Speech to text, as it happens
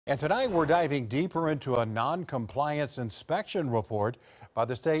And tonight we're diving deeper into a non-compliance inspection report by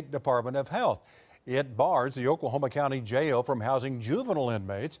the State Department of Health. It bars the Oklahoma County Jail from housing juvenile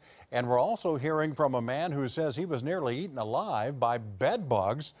inmates. And we're also hearing from a man who says he was nearly eaten alive by bed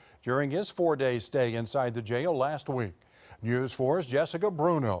bugs during his 4-day stay inside the jail last week. News 4's Jessica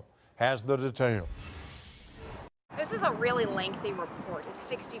Bruno has the details. This is a really lengthy report. It's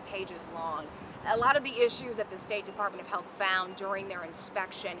 60 pages long. A lot of the issues that the State Department of Health found during their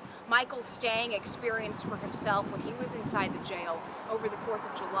inspection, Michael Stang experienced for himself when he was inside the jail over the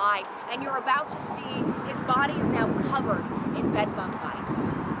 4th of July. And you're about to see his body is now covered in bed bug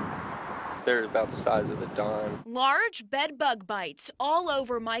bites. They're about the size of a dime. Large bed bug bites all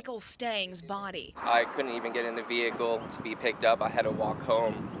over Michael Stang's body. I couldn't even get in the vehicle to be picked up. I had to walk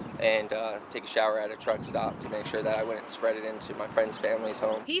home and take a shower at a truck stop to make sure that I wouldn't spread it into my friend's family's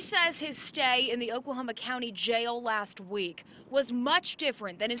home. He says his stay in the Oklahoma County Jail last week was much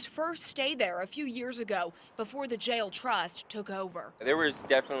different than his first stay there a few years ago before the jail trust took over. There was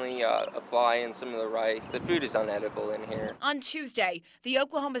definitely a fly in some of the rice. The food is unedible in here. On Tuesday, the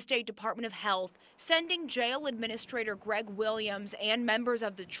Oklahoma State Department of Health sending Jail Administrator Greg Williams and members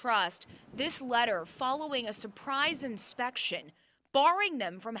of the trust this letter following a surprise inspection barring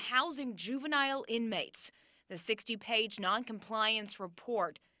them from housing juvenile inmates. The 60-page non-compliance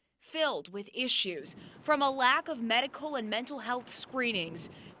report filled with issues, from a lack of medical and mental health screenings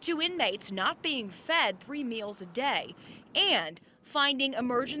to inmates not being fed 3 meals a day, and finding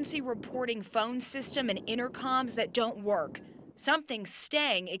emergency reporting phone system and intercoms that don't work, something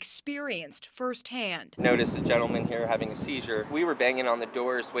Stang experienced firsthand. Noticed a gentleman here having a seizure. We were banging on the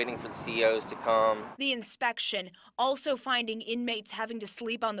doors waiting for the COs to come. The inspection also finding inmates having to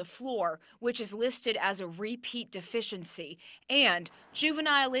sleep on the floor, which is listed as a repeat deficiency, and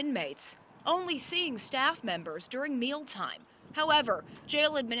juvenile inmates only seeing staff members during mealtime. However,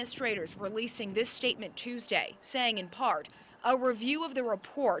 jail administrators releasing this statement Tuesday, saying in part, a review of the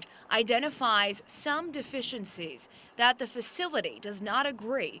report identifies some deficiencies that the facility does not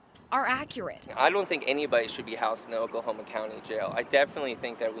agree are accurate. I don't think anybody should be housed in the Oklahoma County Jail. I definitely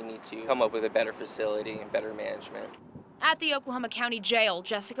think that we need to come up with a better facility and better management. At the Oklahoma County Jail,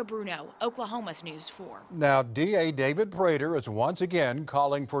 Jessica Bruno, Oklahoma's News 4. Now, DA David Prater is once again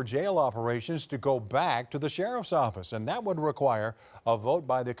calling for jail operations to go back to the sheriff's office, and that would require a vote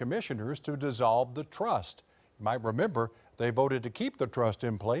by the commissioners to dissolve the trust. You might remember they voted to keep the trust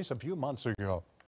in place a few months ago.